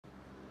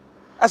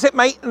That's it,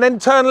 mate, and then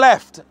turn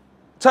left.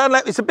 Turn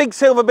left, it's a big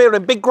silver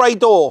building, big grey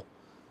door.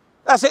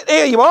 That's it,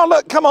 here you are,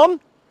 look, come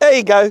on. There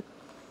you go.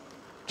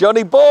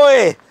 Johnny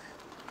boy.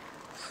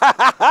 Ha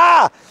ha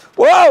ha.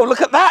 Whoa,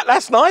 look at that,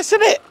 that's nice,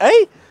 isn't it,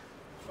 eh?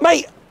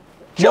 Mate,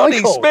 Jonny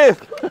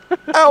Smith,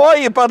 how are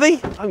you, buddy?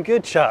 I'm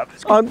good, chap.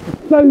 I'm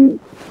so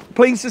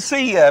pleased to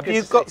see you. Have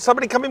you got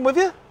somebody coming with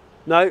you?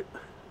 No,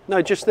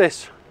 just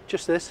this.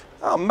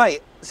 Oh,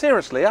 mate,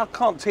 seriously, I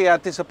can't tell you how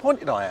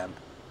disappointed I am.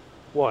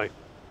 Why?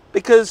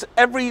 Because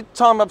every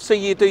time I've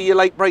seen you do your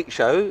late break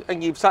show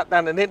and you've sat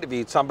down and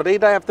interviewed somebody,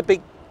 they have the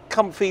big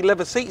comfy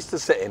leather seats to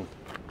sit in.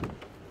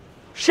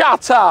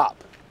 Shut up!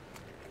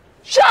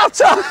 Shut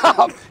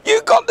up!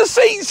 You got the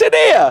seats in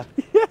here?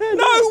 Yeah,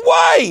 no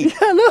way!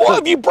 Yeah, look. What,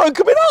 have you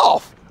broken it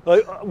off?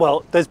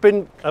 Well, there's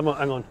been... Hang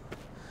on.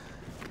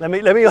 Let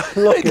me look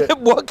at it.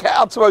 Work out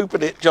how to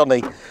open it,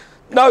 Johnny.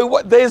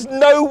 No, there's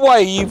no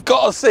way you've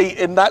got a seat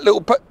in that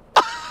little...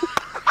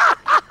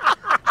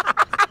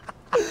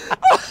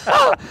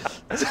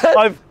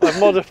 I've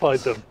modified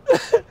them.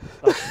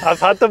 I've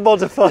had them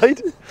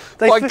modified.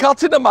 By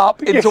cutting them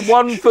up into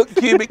 1 foot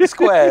cubic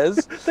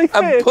squares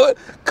and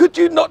could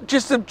you not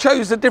just have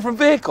chose a different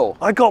vehicle?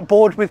 I got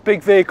bored with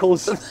big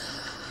vehicles.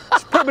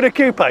 Just put me in a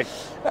coupe.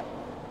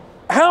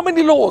 How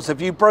many laws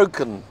have you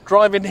broken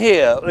driving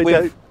here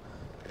with...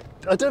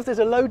 I don't know if there's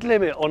a load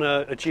limit on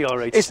a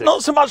GR86. It's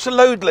not so much a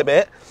load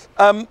limit.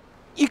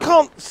 You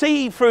can't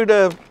see through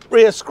the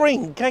rear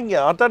screen, can you?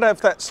 I don't know if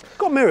that's...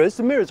 Got mirrors,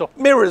 the mirrors off.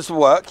 Mirrors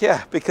work,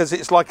 yeah, because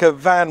it's like a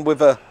van with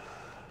a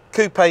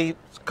coupe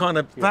kind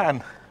of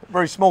van.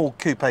 Very small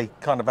coupe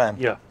kind of van.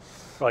 Yeah.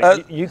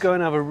 Right, you go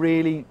and have a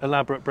really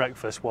elaborate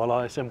breakfast while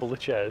I assemble the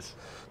chairs.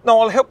 No,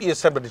 I'll help you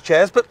assemble the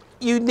chairs, but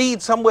you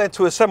need somewhere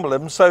to assemble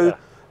them, so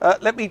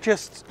let me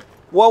just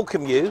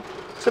welcome you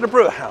to the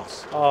Brewer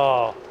house.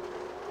 Oh.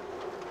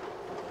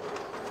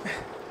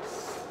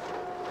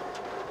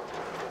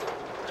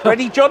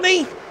 Ready,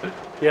 Johnny?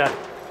 Yeah.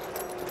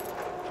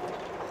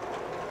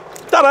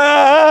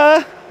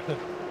 Ta-da!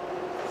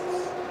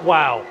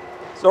 Wow.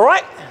 It's all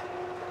right?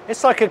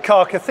 It's like a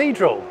car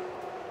cathedral.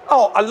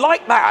 Oh, I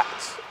like that.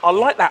 I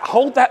like that.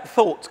 Hold that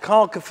thought,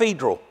 car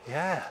cathedral.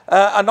 Yeah.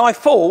 And I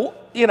thought,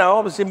 you know,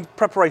 I was in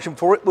preparation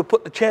for it. We'll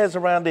put the chairs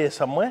around here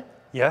somewhere.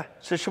 Yeah.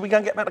 So should we go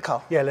and get back the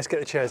car? Yeah, let's get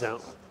the chairs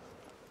out.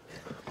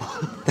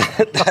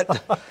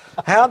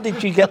 How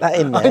did you get that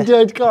in there?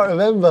 I can't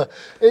remember.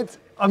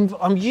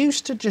 I'm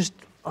used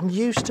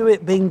to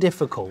it being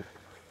difficult.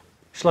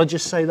 Shall I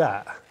just say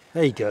that?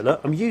 There you go,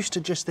 look. I'm used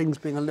to just things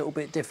being a little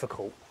bit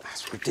difficult.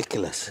 That's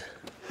ridiculous.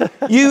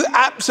 You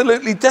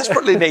absolutely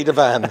desperately need a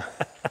van.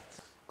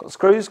 Got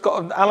screws,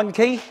 got an Allen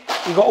key,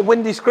 you've got a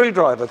windy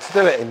screwdriver to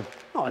do it in.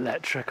 Not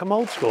electric, I'm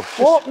old school.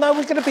 What? No,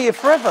 we're going to be here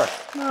forever.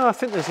 No, I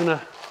think there's an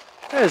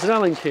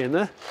Allen key in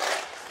there.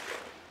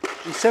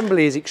 The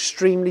assembly is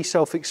extremely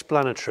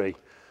self-explanatory.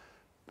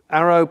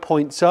 Arrow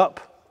points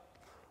up.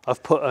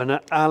 I've put an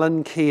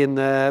Allen key in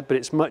there, but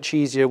it's much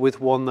easier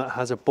with one that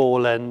has a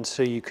ball end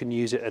so you can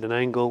use it at an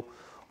angle.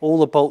 All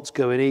the bolts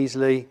go in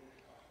easily.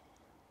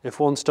 If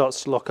one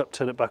starts to lock up,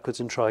 turn it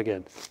backwards and try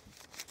again.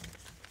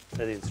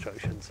 They're the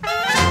instructions.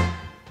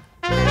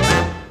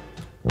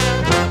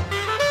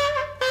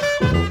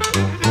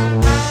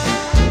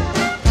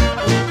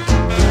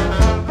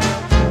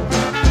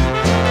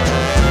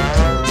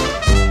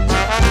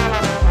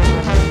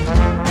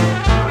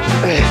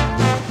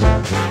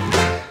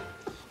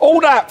 All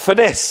that for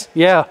this?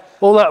 Yeah,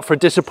 all that for a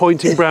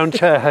disappointing brown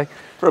chair, hey?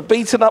 For a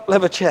beaten up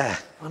leather chair.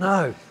 I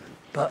know,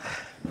 but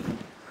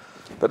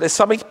there's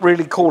something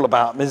really cool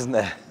about them, isn't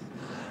there?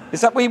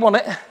 Is that where you want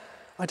it?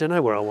 I don't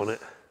know where I want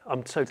it.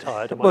 I'm so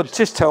tired. Well,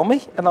 just tell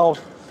me and I'll...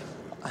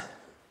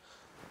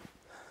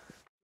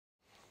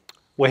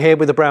 We're here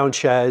with the brown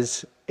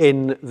chairs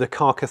in the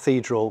car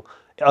cathedral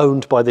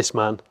owned by this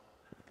man,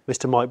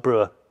 Mr. Mike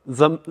Brewer,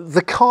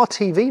 the car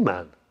TV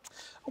man.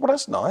 Well,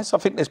 that's nice. I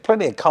think there's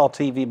plenty of car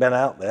TV men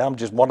out there. I'm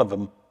just one of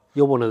them.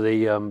 You're one of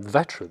the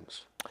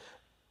veterans.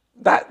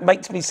 That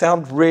makes me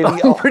sound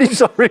really... I'm pretty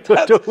sorry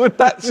to do it.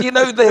 That's, you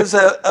know, there's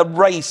a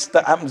race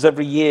that happens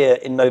every year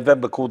in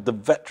November called the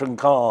Veteran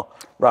Car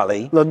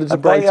Rally. London's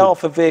and they are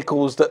for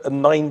vehicles that are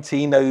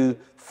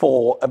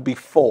 1904 and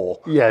before.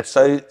 Yes.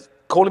 So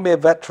calling me a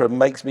veteran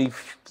makes me,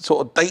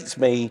 sort of dates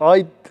me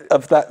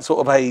of that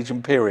sort of age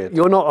and period.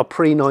 You're not a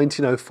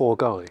pre-1904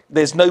 guy.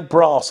 There's no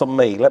brass on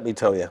me, let me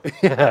tell you.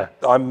 Yeah.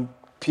 I'm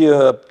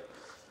pure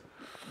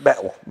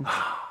metal.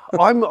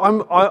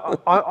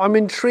 I'm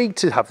intrigued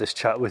to have this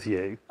chat with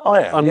you.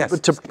 I am, yes.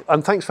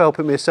 And thanks for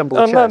helping me assemble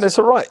the chairs. No, that's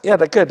all right. Yeah,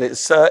 they're good.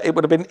 It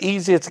would have been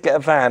easier to get a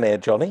van here,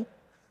 Johnny.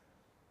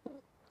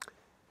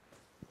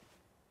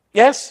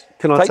 Yes?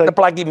 Can I take the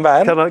blagging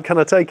van? Can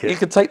I take it? You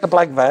can take the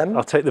blag van.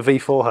 I'll take the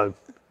V4 home.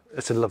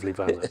 It's a lovely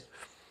van.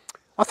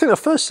 I think the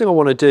first thing I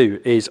want to do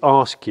is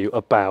ask you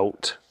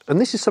about, and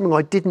this is something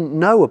I didn't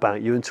know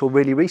about you until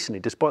really recently,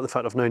 despite the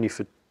fact I've known you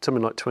for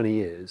something like 20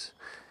 years,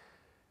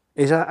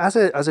 is that as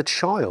a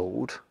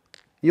child,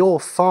 your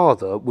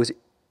father was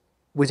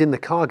in the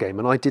car game,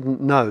 and I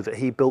didn't know that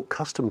he built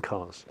custom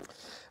cars.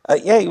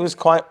 Yeah, he was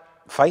quite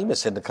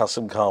famous in the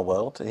custom car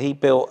world. He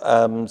built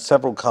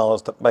several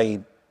cars that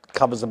made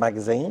covers of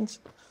magazines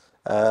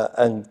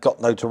and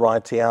got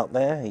notoriety out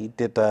there.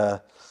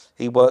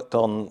 He worked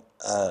on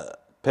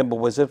Pinball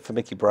Wizard for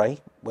Mickey Bray,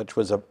 which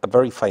was a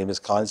very famous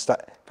car. In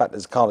fact,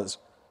 there's a car that's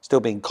still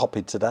being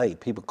copied today.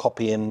 People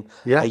copying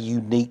a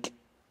unique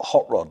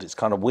hot rod. It's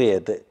kind of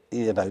weird that,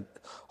 you know,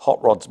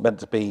 hot rod's meant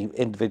to be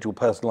individual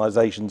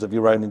personalizations of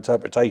your own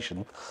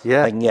interpretation.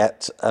 Yeah. And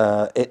yet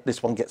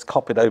this one gets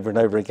copied over and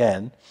over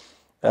again.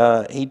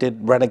 He did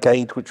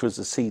Renegade, which was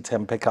a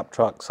C10 pickup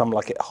truck, Some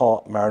Like It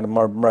Hot, Marilyn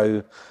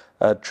Monroe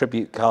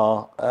tribute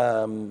car.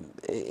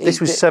 This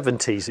was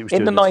 70s. It was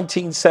in the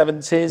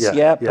 1970s.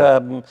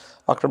 Yeah.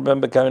 I can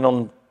remember going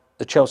on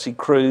the Chelsea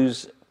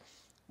cruise.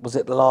 Was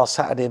it the last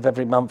Saturday of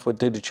every month? We'd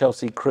do the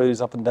Chelsea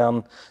cruise up and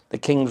down the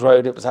King's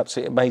Road. It was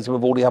absolutely amazing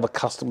with all the other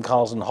custom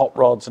cars and hot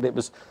rods, and it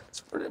was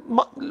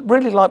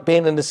really like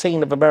being in the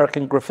scene of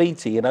American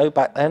graffiti, you know,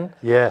 back then.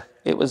 Yeah.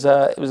 It was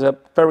a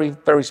very,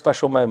 very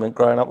special moment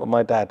growing up with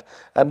my dad,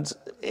 and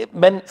it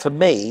meant for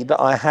me that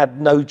I had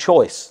no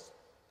choice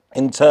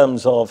in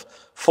terms of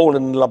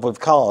falling in love with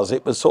cars.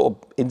 It was sort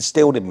of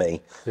instilled in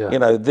me. Yeah. You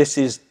know, this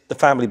is the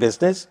family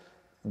business.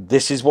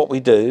 This is what we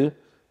do.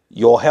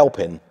 You're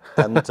helping.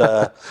 And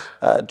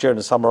during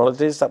the summer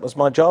holidays, that was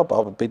my job. I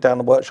would be down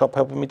the workshop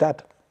helping my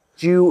dad.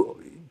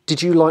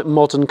 Did you like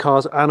modern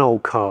cars and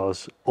old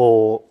cars,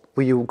 or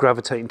were you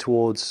gravitating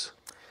towards?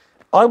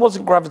 I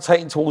wasn't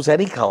gravitating towards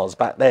any cars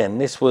back then.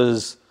 This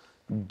was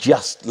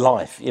just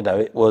life. You know,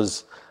 it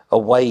was a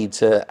way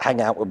to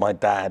hang out with my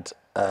dad,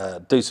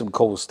 do some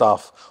cool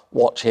stuff,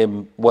 watch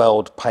him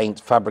weld, paint,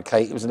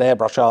 fabricate. He was an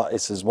airbrush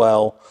artist as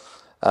well.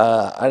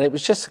 And it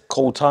was just a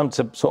cool time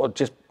to sort of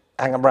just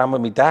hang around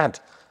with my dad.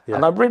 Yeah.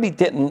 And I really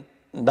didn't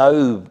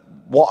know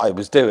what I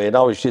was doing.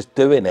 I was just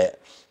doing it.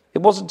 It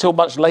wasn't until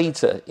much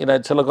later, you know,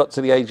 until I got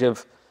to the age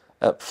of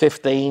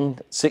 15,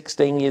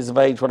 16 years of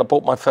age when I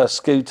bought my first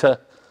scooter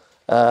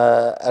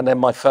and then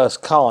my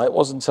first car. It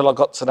wasn't until I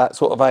got to that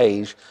sort of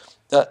age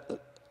that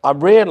I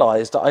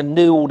realised that I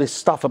knew all this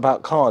stuff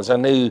about cars. I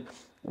knew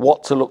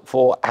what to look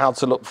for, how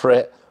to look for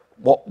it,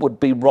 what would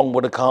be wrong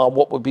with a car,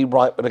 what would be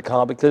right with a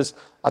car, because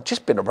I'd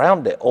just been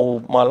around it all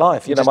my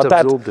life. You know,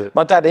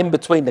 my dad, in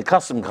between the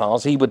custom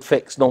cars, he would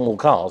fix normal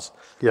cars,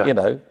 you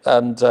know,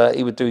 and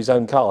he would do his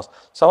own cars.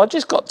 So I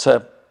just got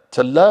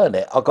to learn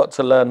it. I got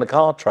to learn the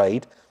car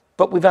trade,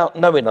 but without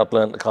knowing I'd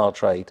learned the car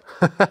trade.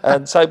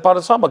 And so by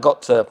the time I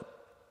got to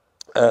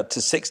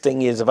 16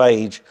 years of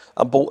age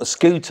and bought a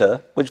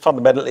scooter, which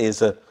fundamentally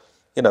is a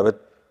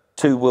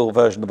two-wheel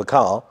version of a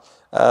car,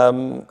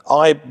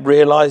 I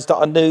realised that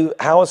I knew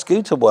how a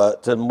scooter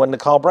worked, and when the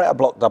carburetor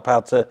blocked up, how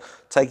to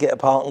take it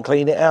apart and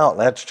clean it out,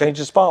 and how to change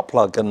the spark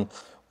plug, and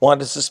why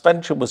the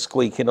suspension was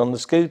squeaking on the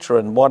scooter,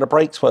 and why the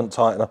brakes weren't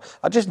tight enough.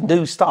 I just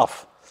knew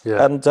stuff,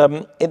 and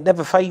it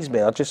never fazed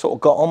me. I just sort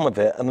of got on with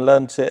it and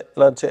learnt it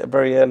at a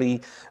very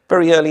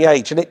early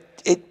age, and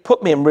it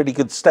put me in really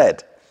good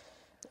stead.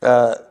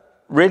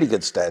 Really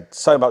good stead.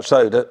 So much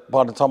so that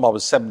by the time I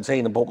was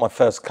 17 and bought my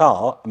first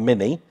car, a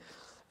Mini,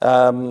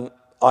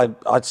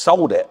 I'd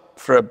sold it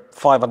for a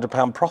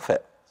 £500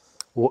 profit.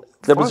 What?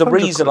 There was a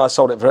reason I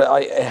sold it for.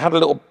 It had a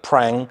little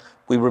prang.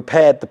 We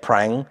repaired the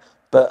prang,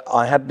 but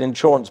I had an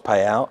insurance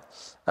payout.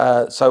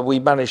 So we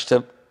managed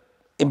to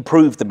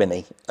improve the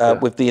Mini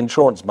with the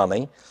insurance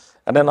money.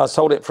 And then I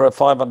sold it for a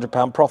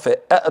 £500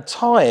 profit at a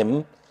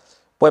time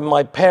when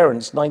my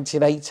parents,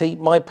 1980,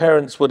 my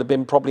parents would have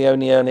been probably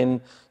only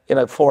earning, you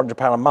know,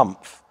 £400 a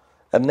month.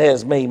 And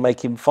there's me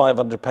making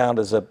 £500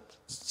 as a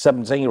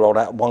 17-year-old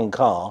out of one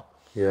car.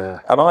 Yeah.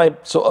 And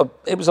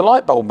it was a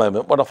light bulb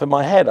moment went off in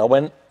my head. I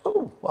went,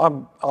 oh,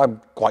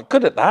 I'm quite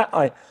good at that.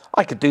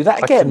 I could do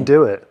that again. I can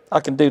do it.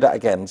 I can do that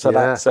again. So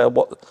that's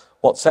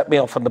what set me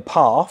off on the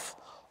path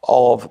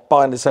of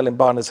buying and selling,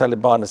 buying and selling,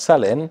 buying and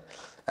selling.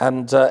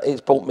 And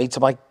it's brought me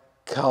to my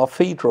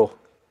cathedral.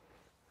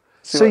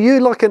 So you're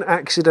like an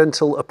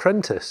accidental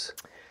apprentice?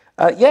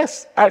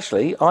 Yes,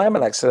 actually, I am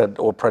an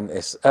accidental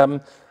apprentice. I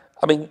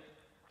mean,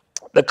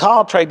 the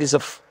car trade is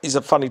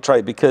a funny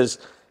trade because,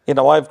 you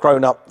know, I've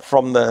grown up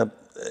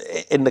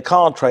in the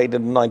car trade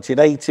in the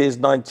 1980s,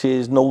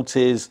 90s,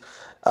 noughties,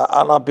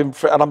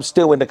 and I'm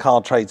still in the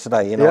car trade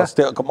today. You know, I've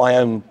still got my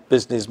own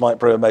business, Mike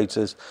Brewer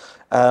Motors,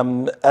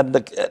 and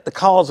the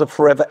cars are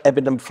forever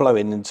ebbing and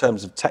flowing in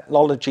terms of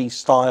technology,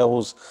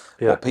 styles,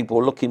 what people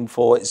are looking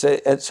for.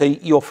 So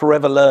you're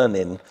forever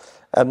learning,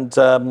 and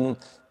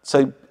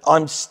so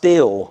I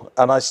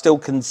still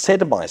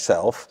consider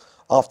myself,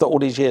 after all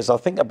these years, I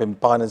think I've been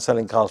buying and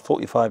selling cars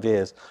 45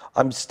 years,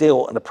 I'm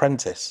still an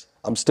apprentice.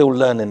 I'm still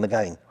learning the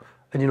game.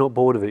 And you're not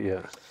bored of it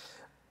yet?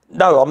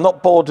 No, I'm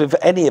not bored of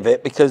any of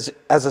it because,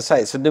 as I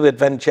say, it's a new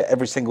adventure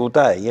every single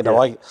day. You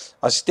know,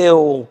 I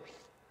still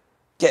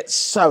get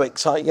so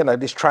excited. You know,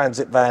 this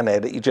transit van here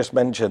that you just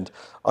mentioned,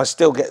 I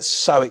still get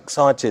so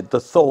excited. The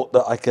thought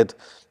that I could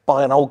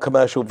buy an old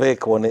commercial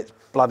vehicle and it's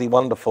bloody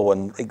wonderful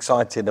and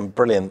exciting and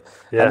brilliant.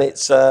 Yeah. And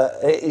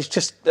it's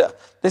just,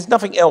 there's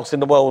nothing else in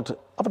the world,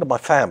 other than my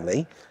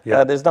family,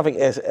 there's nothing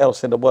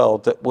else in the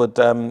world that would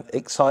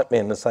excite me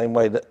in the same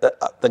way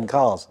than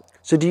cars.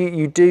 So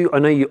you do, I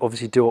know you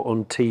obviously do it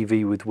on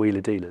TV with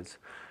wheeler dealers,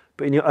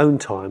 but in your own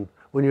time,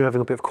 when you're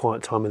having a bit of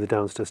quiet time in the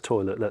downstairs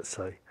toilet, let's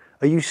say,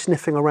 are you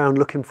sniffing around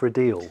looking for a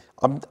deal?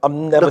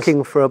 I'm never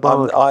looking for a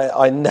bargain.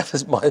 I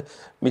never.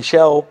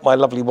 Michelle, my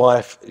lovely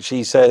wife,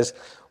 she says,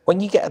 when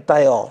you get a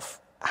day off,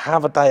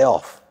 have a day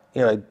off.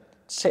 You know,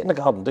 sit in the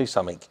garden, do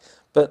something.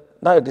 But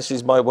no, this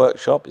is my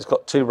workshop. It's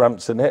got 2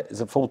 ramps in it.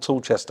 There's a full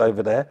tool chest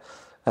over there,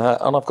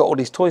 and I've got all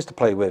these toys to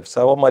play with.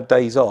 So on my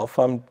days off,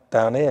 I'm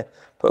down here,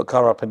 put a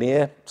car up in the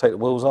air, take the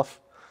wheels off,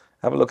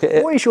 have a look at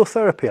it. What is your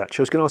therapy,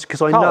 actually? I was going to ask,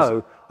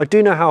 because I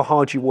do know how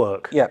hard you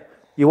work. Yeah.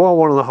 You are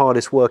one of the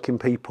hardest working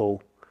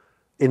people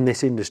in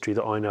this industry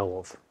that I know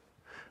of.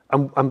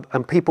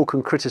 And people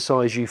can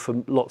criticise you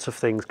for lots of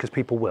things, because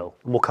people will,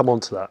 and we'll come on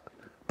to that.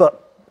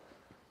 But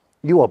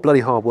you are bloody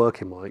hard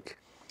working, Mike.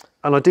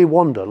 And I do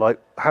wonder, like,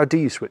 how do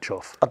you switch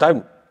off? I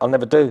don't. I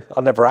never do.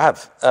 I never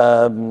have.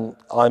 I'm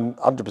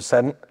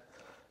 100%.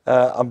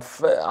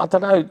 I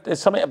don't know. There's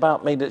something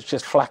about me that's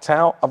just flat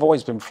out. I've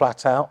always been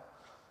flat out.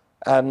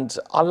 And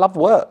I love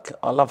work.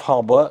 I love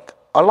hard work.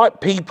 I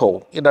like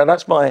people. You know,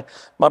 that's my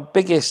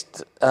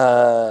biggest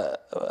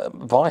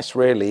vice,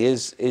 really,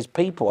 is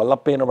people. I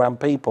love being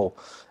around people.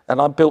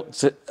 And I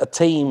built a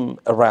team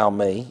around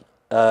me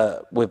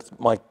with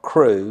my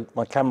crew,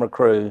 my camera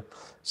crew,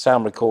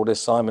 sound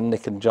recorders, Simon,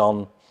 Nick and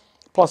John,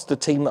 plus the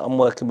team that I'm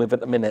working with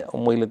at the minute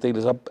on Wheeler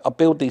Dealers. I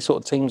build these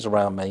sort of teams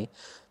around me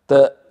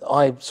that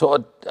I'm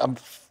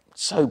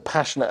so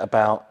passionate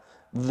about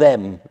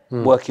them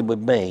working with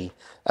me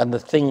and the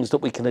things that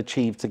we can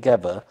achieve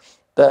together,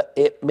 that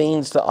it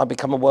means that I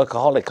become a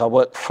workaholic. I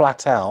work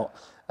flat out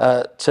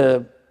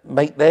to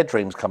make their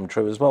dreams come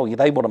true as well.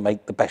 They want to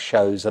make the best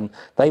shows and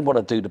they want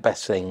to do the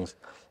best things.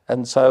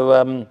 And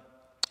so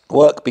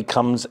work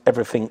becomes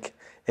everything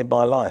in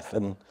my life.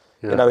 And,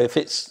 you know,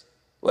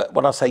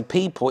 when I say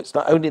people, it's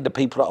not only the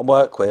people that I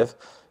work with.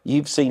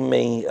 You've seen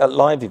me at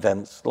live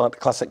events like the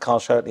Classic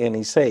Car Show at the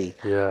NEC.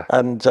 Yeah.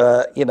 And,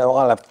 you know,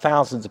 I'll have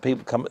thousands of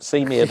people come and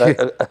see me.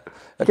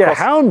 Get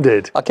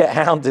hounded. I get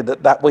hounded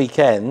at that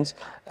weekend.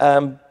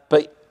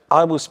 But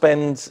I will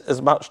spend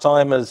as much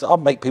time as... I'll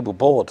make people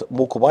bored and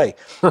walk away.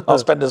 I'll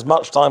spend as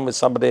much time with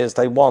somebody as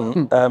they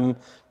want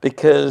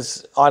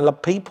because I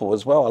love people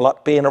as well. I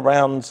like being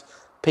around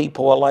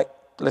people. I like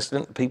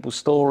listening to people's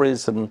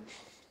stories and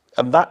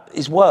that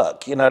is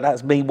work. You know,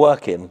 that's me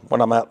working when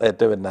I'm out there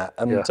doing that.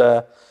 And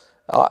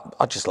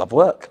I just love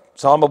work.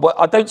 So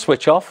I don't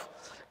switch off.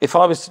 If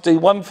I was to do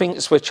one thing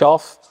to switch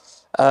off,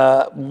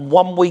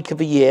 1 week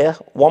of a year,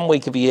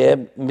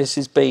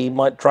 Mrs. B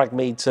might drag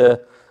me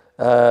to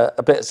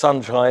a bit of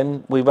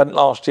sunshine. We went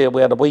last year,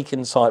 we had a week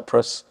in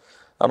Cyprus,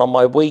 and on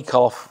my week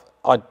off,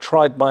 I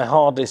tried my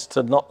hardest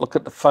to not look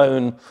at the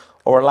phone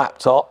or a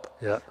laptop.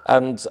 Yeah.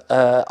 And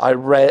I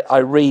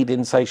read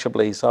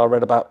insatiably, so I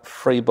read about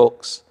 3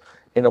 books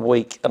in a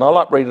week. And I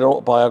like reading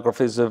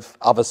autobiographies of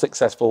other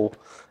successful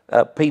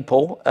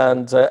people,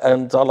 and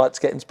I like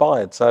to get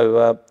inspired.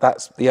 So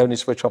that's the only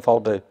switch off I'll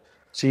do.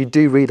 So you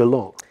do read a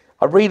lot?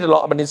 I read a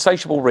lot. I'm an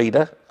insatiable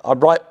reader. I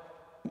write,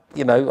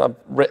 you know, I've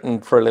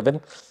written for a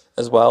living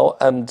as well.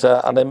 And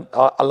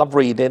I love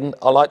reading.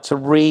 I like to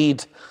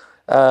read,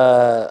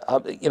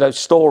 you know,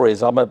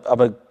 stories. I'm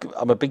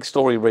a big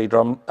story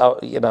reader.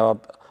 You know,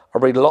 I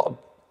read a lot.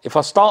 If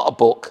I start a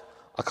book,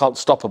 I can't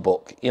stop a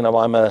book. You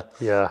know,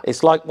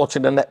 it's like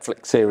watching a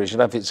Netflix series. You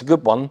know, if it's a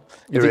good one,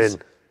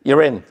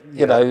 you're in.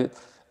 You know,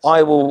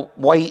 I will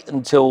wait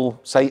until,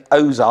 say,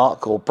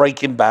 Ozark or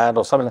Breaking Bad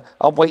or something.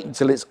 I'll wait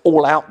until it's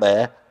all out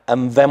there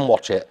and then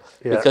watch it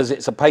because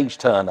it's a page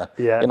turner.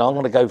 Yeah. You know, I'm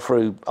going to go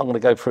through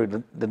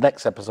the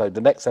next episode,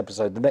 the next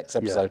episode, the next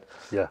episode.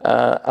 Yeah.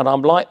 And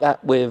I'm like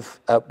that with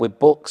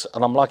books,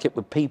 and I'm like it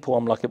with people.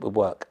 I'm like it with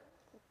work.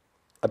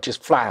 I'm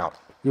just flat out.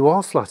 You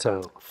are flat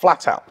out.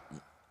 Flat out.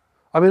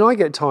 I mean, I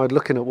get tired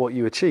looking at what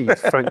you achieve,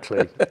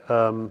 frankly.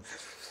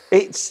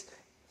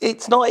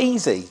 It's not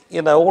easy.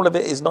 You know, all of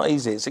it is not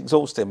easy. It's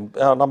exhausting.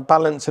 And I'm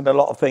balancing a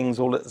lot of things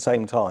all at the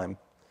same time.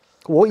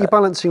 What are you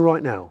balancing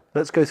right now?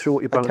 Let's go through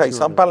what you're balancing. Okay,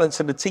 so I'm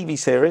balancing a TV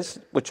series,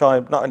 which I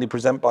not only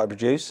present, but I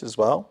produce as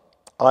well.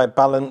 I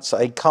balance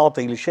a car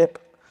dealership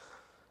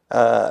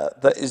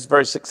that is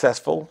very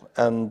successful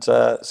and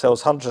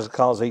sells hundreds of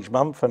cars each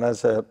month and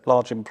has a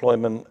large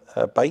employment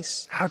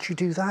base. How do you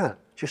do that?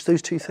 Just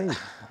those 2 things?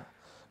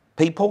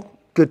 People.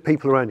 Good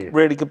people around you.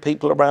 Really good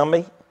people around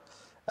me.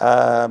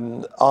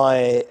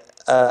 I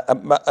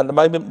at the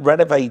moment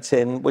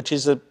renovating, which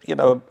is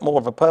more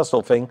of a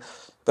personal thing,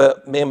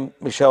 but me and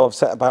Michelle have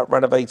set about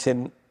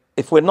renovating.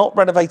 If we're not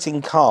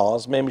renovating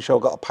cars, me and Michelle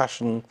got a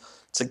passion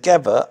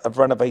together of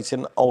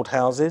renovating old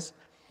houses,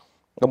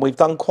 and we've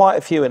done quite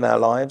a few in our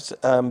lives.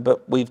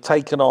 But we've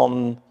taken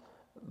on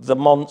the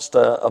monster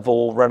of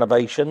all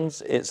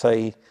renovations. It's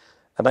an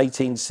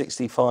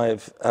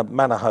 1865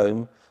 manor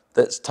home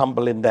that's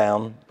tumbling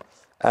down.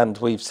 and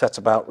we've set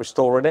about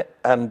restoring it,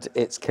 and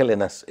it's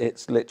killing us.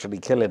 It's literally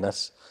killing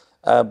us.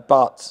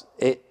 But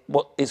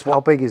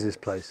How big is this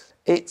place?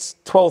 It's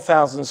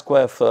 12,000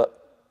 square foot,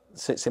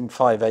 sits in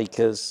 5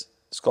 acres.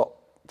 It's got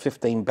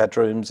 15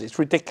 bedrooms. It's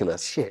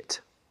ridiculous.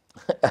 Shit.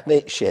 And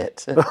it's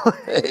shit.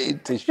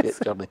 It is shit,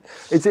 Johnny.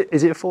 Is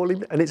it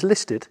falling? And it's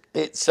listed?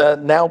 It's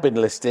now been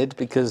listed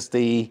because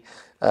the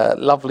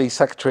lovely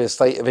Secretary of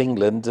State of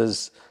England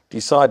has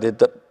decided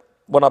that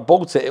when I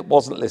bought it, it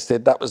wasn't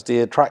listed. That was the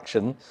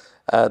attraction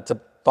to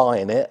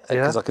buying it,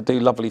 because I could do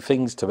lovely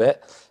things to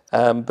it.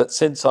 But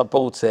since I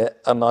bought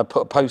it and I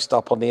put a post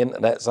up on the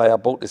internet saying I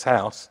bought this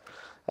house,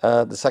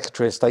 the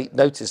Secretary of State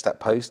noticed that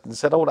post and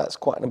said, oh, that's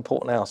quite an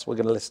important house, we're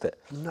going to list it.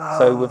 No.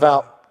 So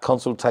without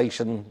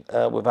consultation,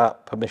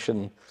 without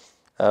permission,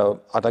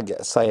 I don't get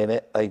a say in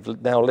it. They've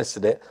now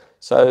listed it.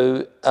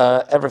 So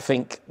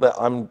everything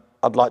that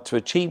I'd like to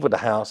achieve with the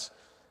house,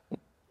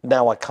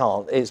 now I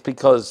can't. It's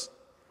because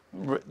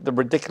the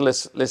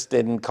ridiculous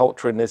listing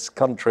culture in this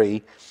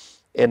country,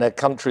 in a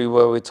country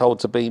where we're told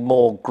to be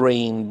more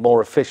green,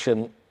 more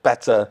efficient,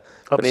 better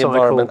for the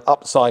environment,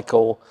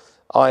 upcycle,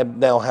 I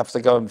now have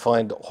to go and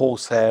find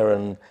horsehair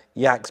and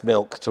yak's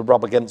milk to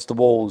rub against the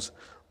walls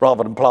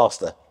rather than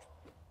plaster,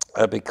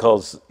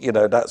 because, you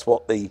know, that's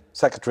what the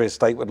Secretary of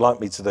State would like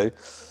me to do.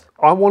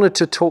 I wanted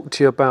to talk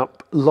to you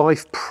about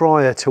life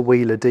prior to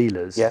Wheeler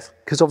Dealers. Yes.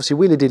 Because obviously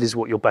Wheeler Dealers is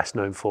what you're best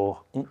known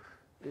for.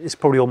 It's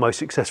probably your most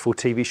successful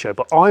TV show.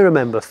 But I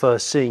remember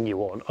first seeing you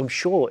on, I'm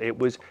sure it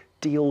was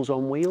Deals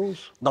on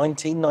Wheels.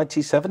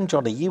 1997,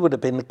 Johnny, you would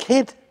have been a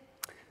kid.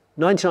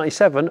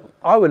 1997,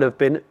 I would have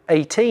been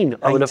 18.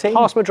 I would have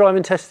passed my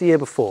driving test the year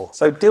before.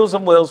 So Deals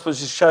on Wheels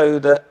was a show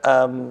that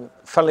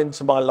fell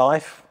into my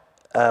life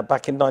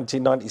back in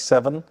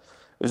 1997. It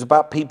was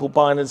about people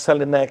buying and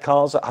selling their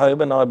cars at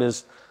home, and I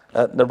was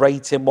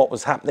narrating what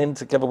was happening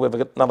together with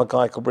another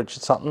guy called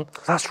Richard Sutton.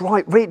 That's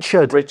right,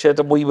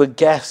 Richard. And we would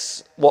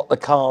guess what the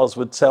cars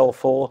would sell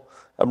for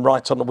and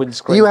write on the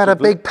windscreen. You had a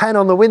big pen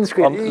on the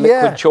windscreen.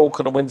 Liquid chalk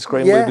on the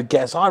windscreen. We would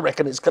guess, I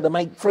reckon it's going to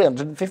make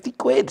 350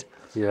 quid.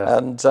 Yeah.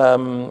 And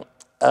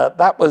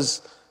that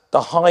was the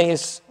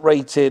highest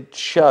rated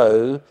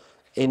show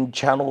in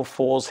Channel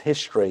 4's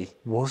history.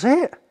 Was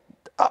it?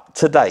 Up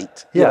to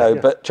date, you know,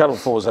 but Channel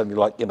 4 was only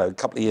like, you know, a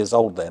couple of years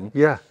old then.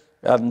 Yeah.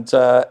 And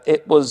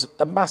it was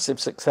a massive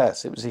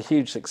success. It was a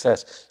huge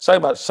success. So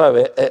much so,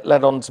 it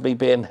led on to me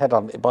being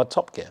headhunted by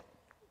Top Gear.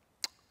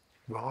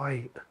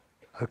 Right.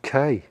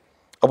 Okay.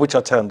 Which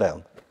I turned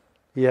down.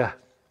 Yeah.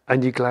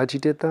 And you glad you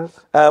did that?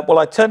 Well,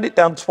 I turned it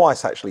down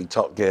twice, actually,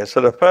 Top Gear.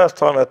 So the first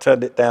time I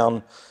turned it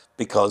down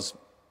because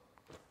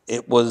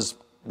it was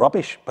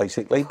rubbish,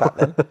 basically, back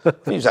then. I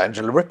think it was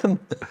Angela Rippon.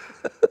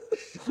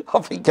 I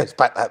think it goes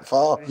back that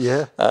far.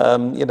 Yeah.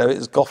 You know, it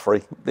was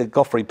Goffrey, the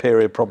Goffrey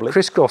period, probably.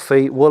 Chris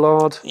Goffey,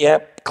 Woolard. Yeah,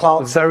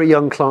 Clarkson. Very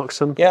young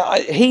Clarkson. Yeah,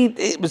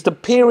 it was the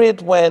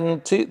period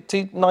when, must have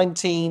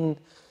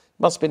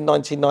been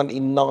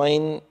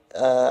 1999,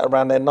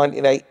 around there,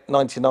 98,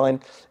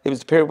 99. It was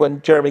the period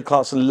when Jeremy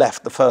Clarkson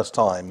left the first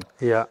time.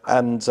 Yeah.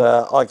 And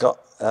I got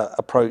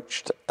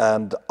approached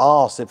and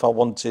asked if I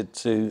wanted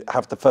to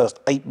have the first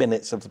 8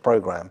 minutes of the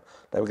programme.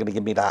 They were going to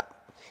give me that,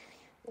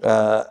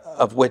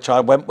 of which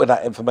I went with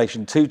that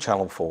information to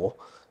Channel 4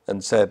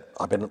 and said,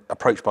 I've been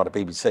approached by the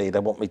BBC. They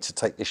want me to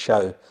take this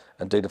show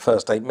and do the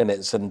first 8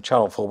 minutes. And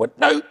Channel 4 went,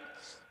 no,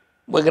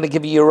 we're going to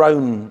give you your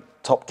own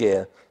Top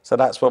Gear. So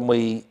that's when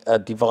we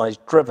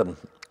devised Driven,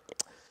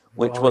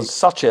 which was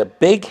such a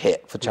big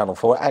hit for Channel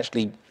 4. It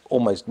actually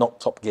almost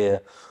knocked Top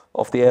Gear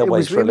off the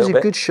airways for a little bit. It was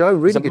a good show,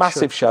 really good show. It was a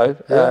massive show.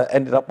 Yeah.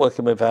 Ended up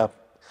working with our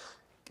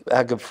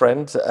good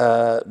friend,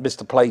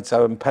 Mr.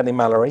 Plato and Penny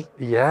Mallory.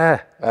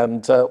 Yeah.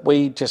 And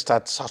we just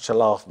had such a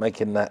laugh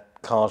making that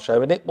car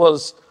show. And it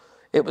was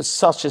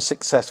such a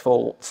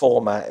successful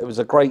format. It was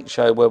a great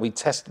show where we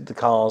tested the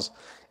cars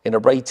in a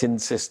rating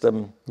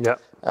system. Yeah.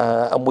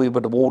 And we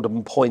would award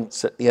them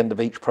points at the end of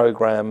each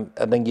programme.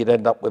 And then you'd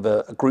end up with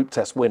a group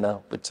test winner.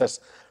 We'd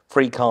test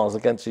 3 cars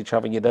against each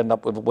other and you'd end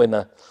up with a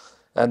winner.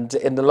 And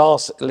in the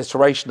last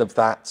iteration of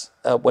that,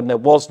 when there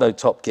was no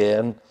Top Gear,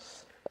 and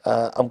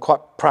I'm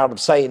quite proud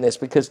of saying this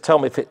because tell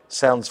me if it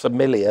sounds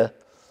familiar,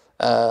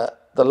 the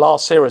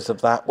last series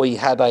of that, we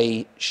had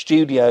a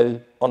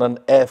studio on an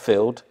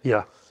airfield.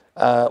 Yeah.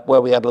 Where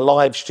we had a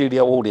live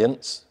studio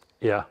audience.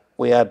 Yeah.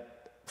 We had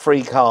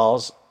 3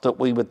 cars that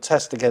we would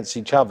test against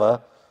each other.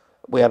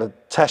 We had a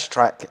test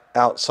track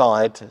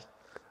outside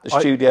the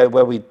studio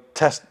where we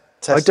tested.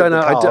 I don't know.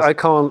 I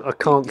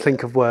can't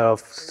think of where I've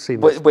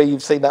seen this. Where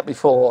you've seen that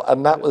before,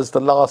 and that was the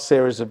last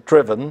series of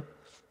Driven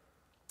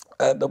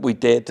that we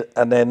did,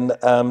 and then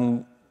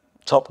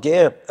Top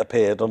Gear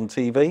appeared on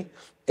TV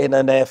in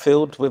an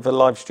airfield with a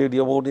live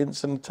studio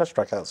audience and a test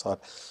track outside.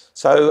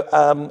 So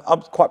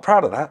I'm quite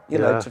proud of that, you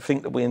know, to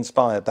think that we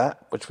inspired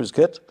that, which was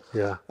good.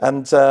 Yeah.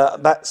 And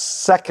that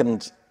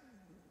second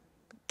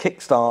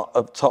kickstart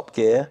of Top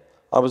Gear,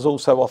 I was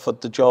also offered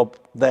the job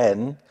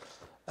then.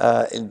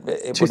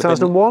 It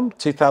 2001?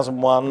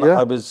 2001.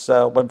 Yeah. I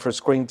went for a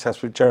screen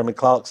test with Jeremy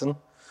Clarkson.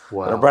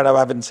 Wow. And a Renault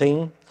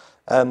Aventine.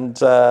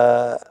 And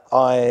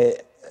I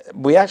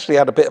we actually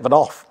had a bit of an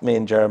off, me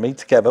and Jeremy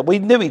together. We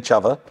knew each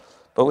other,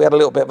 but we had a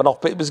little bit of an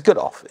off. But it was a good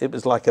off. It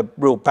was like a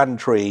real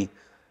bantery,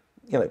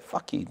 you know,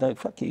 fuck you, no,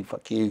 fuck you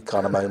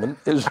kind of moment.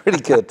 It was really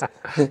good.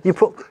 You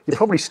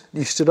probably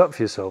stood up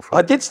for yourself, right?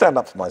 I did stand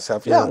up for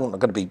myself. Yeah, I'm not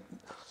going to be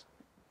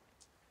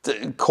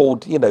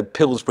called, you know,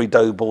 Pillsbury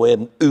Doughboy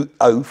and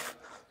oaf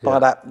by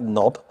that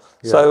knob.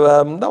 Yeah.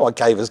 So, no, I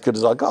gave as good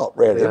as I got,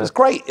 really. Yeah. It was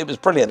great. It was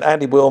brilliant.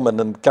 Andy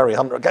Willman and Gary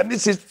Hunter again.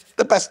 This is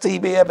the best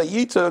TV ever.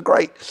 You two are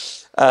great.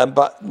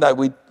 But, no,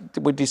 we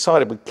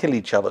decided we'd kill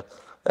each other,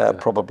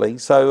 probably.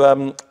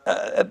 So,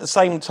 at the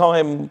same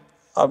time,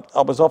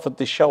 I was offered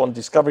this show on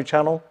Discovery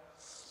Channel.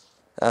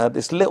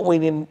 This little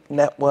weeny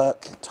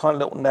network, tiny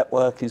little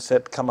network, who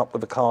said, come up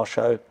with a car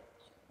show.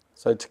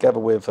 So, together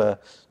with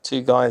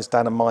 2 guys,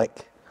 Dan and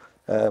Mike,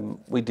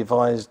 we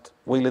devised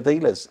Wheeler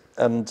Dealers,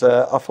 and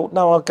I thought,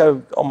 no, I'll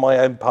go on my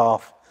own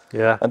path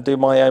and do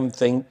my own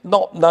thing,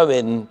 not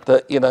knowing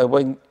that, you know,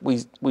 when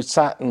we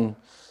sat and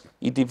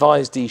you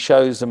devise these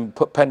shows and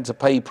put pen to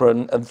paper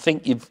and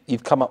think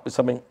you've come up with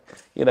something,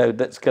 you know,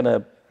 that's going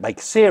to make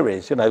a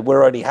series. You know,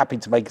 we're only happy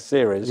to make a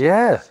series.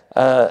 Yeah.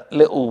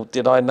 Little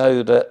did I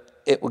know that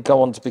it would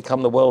go on to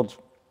become the world's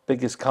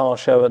biggest car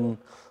show, and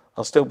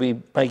I'll still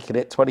be making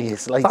it 20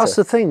 years later. That's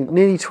the thing,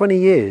 nearly 20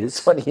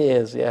 years. 20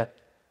 years, yeah.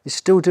 You're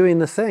still doing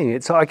the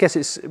thing. I guess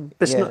it's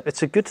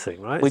a good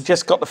thing, right? We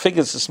just got the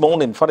figures this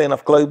morning, funny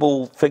enough,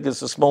 global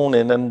figures this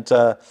morning, and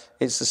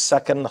it's the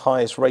second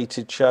highest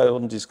rated show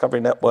on Discovery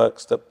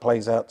Networks that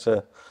plays out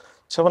to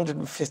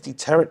 250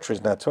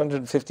 territories now,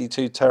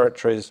 252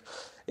 territories.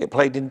 It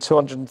played in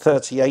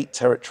 238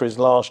 territories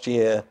last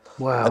year.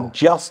 Wow. And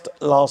just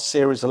last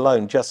series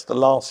alone, just the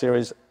last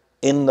series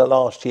in the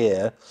last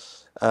year,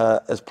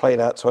 has played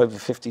out to over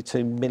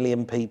 52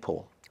 million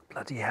people.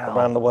 Bloody hell.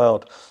 Around the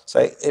world. So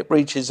it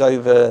reaches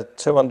over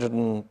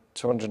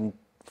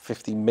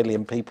 250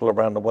 million people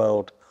around the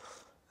world,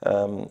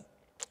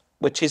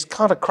 which is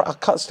kind of,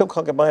 I still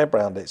can't get my head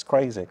around it. It's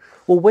crazy.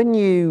 Well,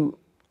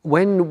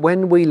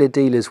 when Wheeler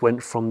Dealers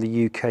went from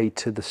the UK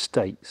to the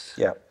States,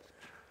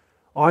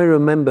 I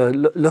remember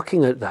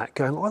looking at that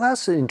going, oh,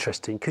 that's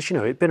interesting, because, you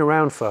know, it'd been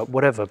around for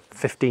whatever,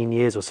 15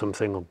 years or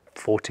something, or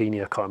 14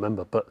 years, I can't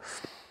remember.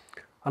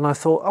 And I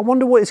thought, I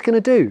wonder what it's going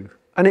to do.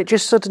 And it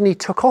just suddenly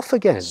took off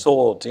again.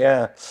 Soared,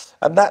 yeah.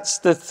 And that's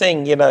the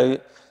thing, you know,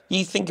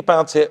 you think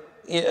about it,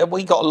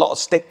 we got a lot of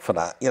stick for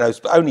that, you know,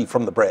 only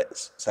from the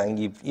Brits, saying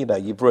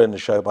you've ruined the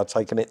show by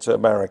taking it to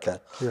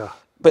America. Yeah.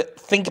 But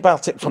think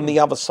about it from the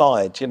other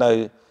side, you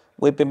know,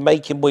 we've been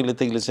making Wheeler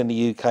Dealers in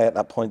the UK at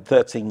that point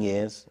 13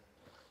 years.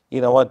 You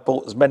know, I'd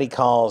bought as many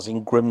cars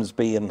in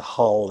Grimsby and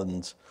Hull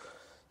and,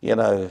 you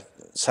know,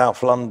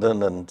 South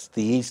London and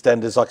the East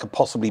End as I could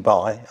possibly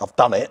buy. I've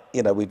done it,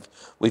 you know,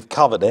 we've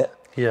covered it.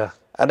 Yeah.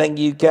 And then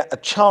you get a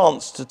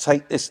chance to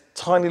take this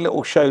tiny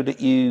little show that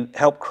you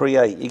helped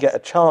create. You get a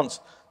chance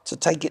to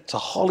take it to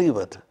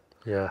Hollywood.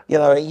 Yeah. You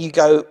know, and you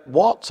go,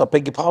 what? I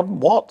beg your pardon?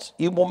 What?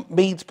 You want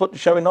me to put the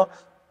show in?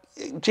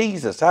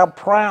 Jesus, how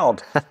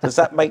proud does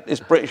that make this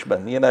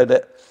Britishman? You know,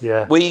 that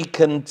we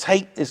can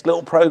take this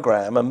little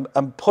program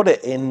and put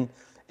it in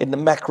the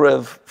mecca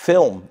of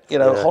film, you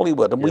know,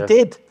 Hollywood. And we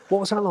did. What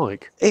was that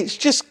like? It's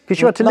just because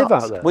you had to live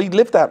out there. We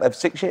lived out there for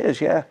 6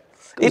 years, yeah.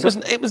 It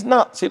was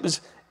nuts.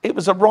 It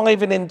was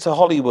arriving into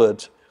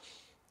Hollywood,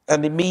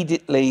 and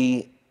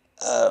immediately,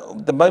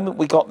 the moment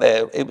we got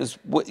there, it was,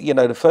 you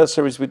know, the first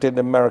series we did in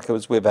America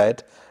was with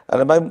Ed,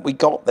 and the moment we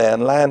got there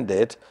and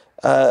landed,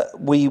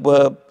 we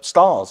were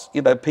stars.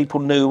 You know, people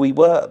knew who we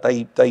were.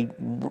 They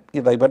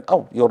went,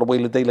 oh, you're the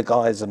Wheeler Dealer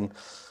guys, and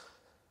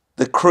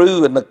the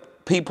crew and the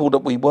people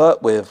that we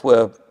worked with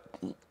were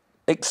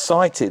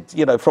excited.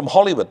 You know, from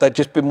Hollywood, they'd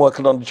just been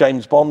working on a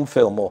James Bond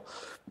film or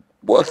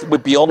working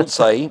with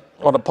Beyonce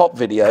on a pop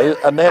video,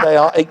 and there they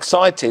are,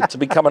 excited to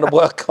be coming to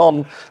work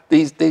on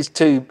these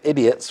 2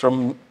 idiots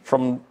from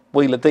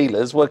Wheeler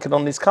Dealers working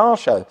on this car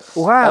show.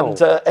 Wow.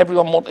 And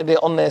everyone wanted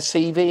it on their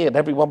CV, and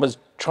everyone was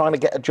trying to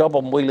get a job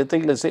on Wheeler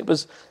Dealers. It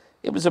was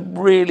a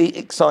really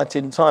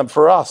exciting time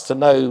for us to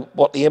know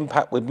what the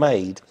impact we'd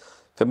made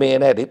for me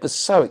and Ed. It was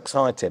so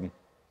exciting.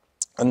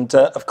 And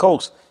of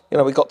course, you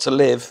know, we got to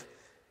live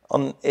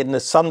in the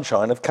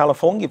sunshine of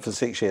California for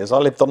 6 years. I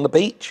lived on the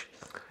beach.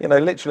 You know,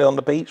 literally on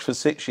the beach for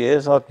 6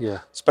 years. I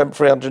spent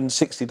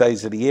 360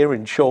 days of the year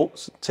in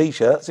shorts,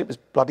 T-shirts. It was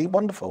bloody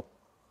wonderful.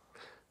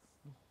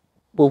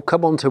 We'll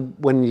come on to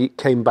when you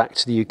came back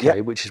to the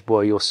UK, which is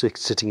why you're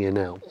sitting here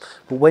now.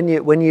 But when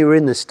you were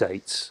in the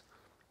States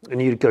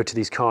and you'd go to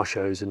these car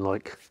shows and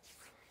like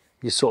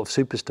you're sort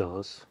of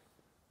superstars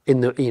in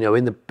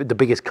the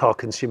biggest car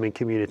consuming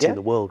community in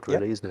the world,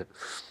 really, isn't it?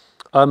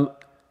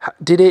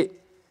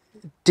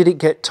 Did it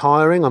get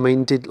tiring? I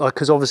mean,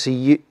 because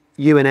obviously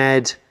you and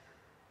Ed.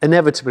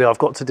 Inevitably, I've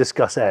got to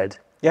discuss Ed.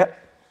 Yeah.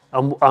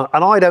 And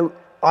I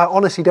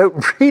honestly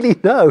don't really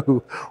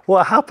know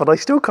what happened. I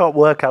still can't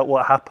work out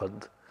what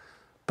happened.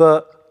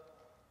 But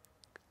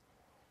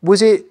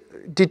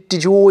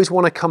did you always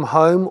want to come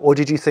home, or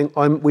did you think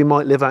we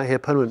might live out here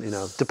permanently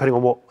now, depending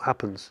on what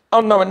happens?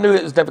 Oh, no, I knew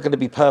it was never going to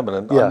be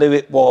permanent. Yeah. I knew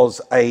it was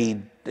a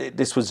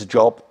this was a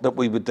job that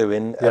we were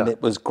doing, and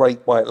it was great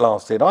while it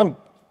lasted.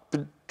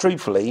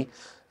 Truthfully,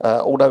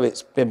 although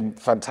it's been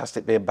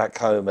fantastic being back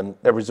home, and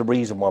there is a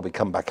reason why we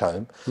come back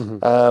home,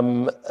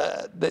 I'm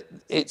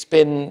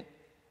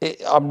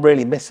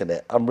really missing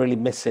it. I'm really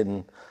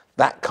missing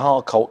that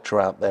car culture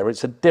out there.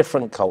 It's a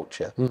different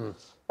culture.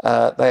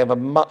 They have a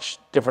much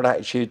different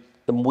attitude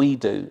than we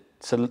do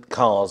to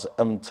cars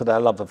and to their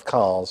love of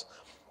cars.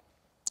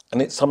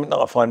 And it's something that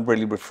I find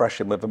really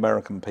refreshing with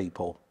American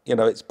people. You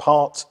know,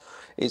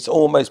 it's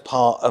almost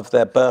part of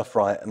their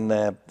birthright and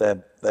their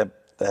independence.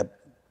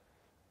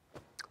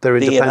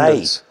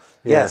 DNA.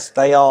 Yes,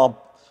 they are,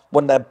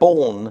 when they're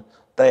born,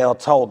 they are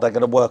told they're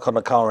going to work on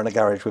a car in a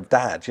garage with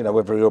dad. You know,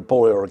 whether you're a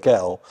boy or a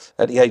girl,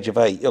 at the age of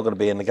 8, you're going to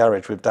be in the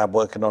garage with dad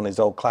working on his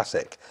old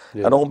classic.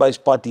 And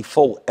almost by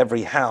default,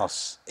 every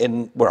house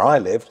in where I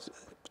lived,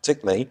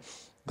 particularly,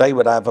 they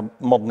would have a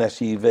modern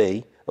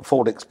SUV, a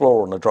Ford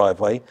Explorer on the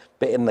driveway,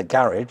 but in the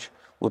garage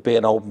would be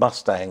an old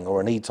Mustang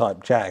or an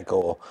E-Type Jag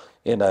or,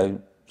 you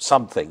know,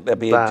 something. There'd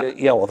be an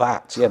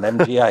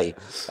MGA.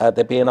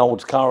 There'd be an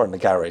old car in the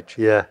garage.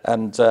 Yeah.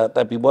 And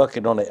they'd be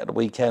working on it at the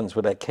weekends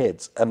with their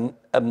kids. And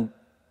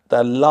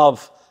their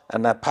love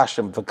and their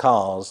passion for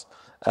cars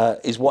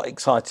is what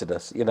excited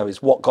us. You know,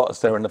 it's what got us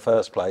there in the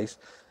first place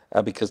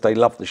because they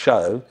love the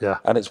show. Yeah.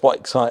 And it's what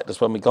excited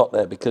us when we got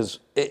there because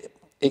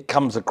it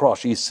comes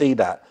across. You see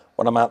that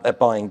when I'm out there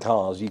buying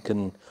cars. You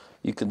can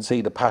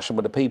see the passion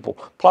with the people.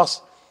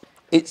 Plus,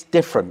 it's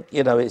different.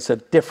 You know, it's a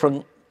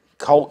different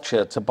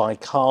culture to buy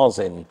cars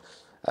in.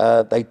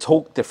 They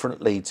talk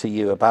differently to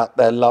you about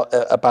their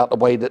about the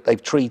way that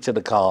they've treated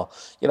a car.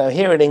 You know,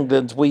 here in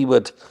England, we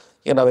would,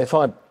 you know, if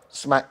I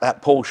smack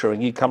that Porsche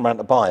and you come round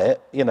to buy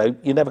it, you know,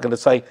 you're never going to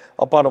say,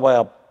 oh, by the way,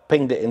 I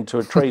pinged it into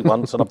a tree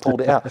once and I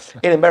pulled it out.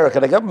 In America,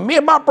 they go, me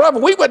and my brother,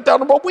 we went down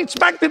the road, we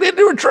smacked it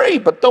into a tree,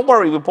 but don't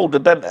worry, we pulled the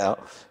dent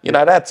out. You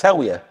know, they'll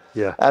tell you.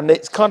 Yeah. And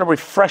it's kind of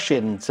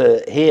refreshing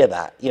to hear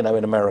that, you know,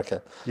 in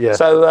America. Yeah.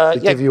 So,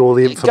 give you all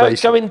the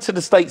information. Going to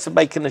the States and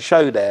making the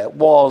show there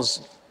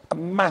was a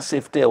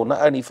massive deal,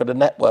 not only for the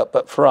network,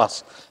 but for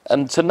us.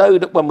 And to know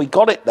that when we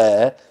got it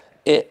there,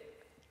 it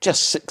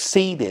just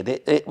succeeded.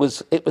 It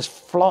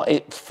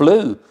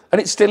flew, and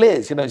it still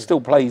is. You know, it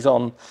still plays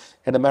on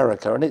in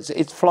America, and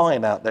it's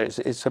flying out there.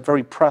 It's a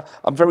very proud.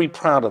 I'm very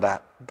proud of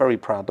that. Very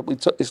proud that we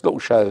took this little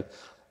show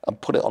and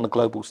put it on a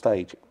global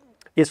stage.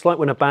 It's like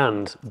when a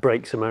band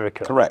breaks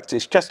America. Correct.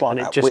 It's just like and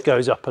that. it just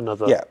goes up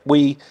another. Yeah,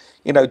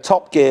 you know,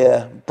 Top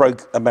Gear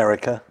broke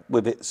America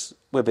with its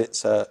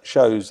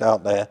shows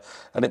out there,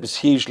 and it was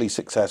hugely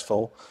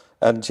successful.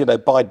 And you know,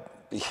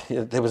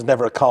 there was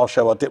never a car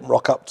show I didn't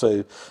rock up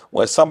to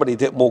where somebody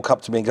didn't walk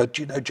up to me and go,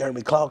 "Do you know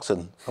Jeremy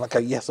Clarkson?" And I go,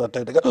 "Yes, I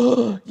do." They go,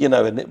 "Oh," you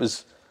know, and it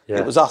was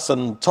us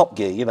and Top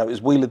Gear. You know, it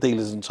was Wheeler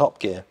Dealers and Top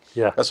Gear.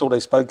 Yeah, that's all they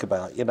spoke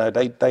about. You know,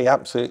 they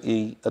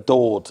absolutely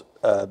adored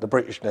the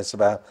Britishness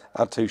of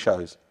our two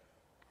shows.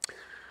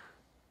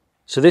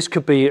 So this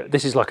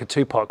is like a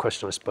two-part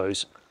question, I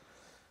suppose.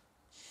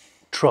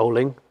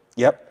 Trolling.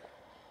 Yep.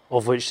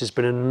 Of which there's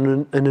been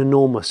an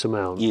enormous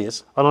amount.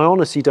 Yes. And I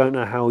honestly don't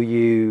know how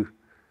you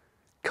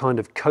kind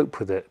of cope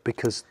with it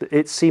because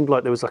it seemed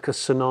like there was like a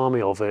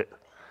tsunami of it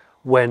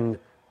when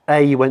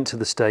A, you went to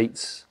the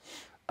States,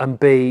 and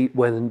B,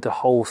 when the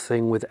whole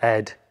thing with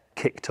Ed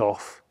kicked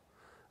off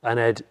and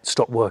Ed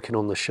stopped working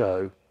on the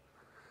show.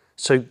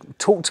 So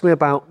talk to me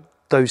about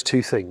those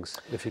two things,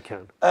 if you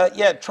can.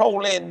 Yeah,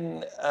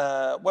 trolling,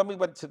 when we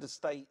went to the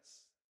States,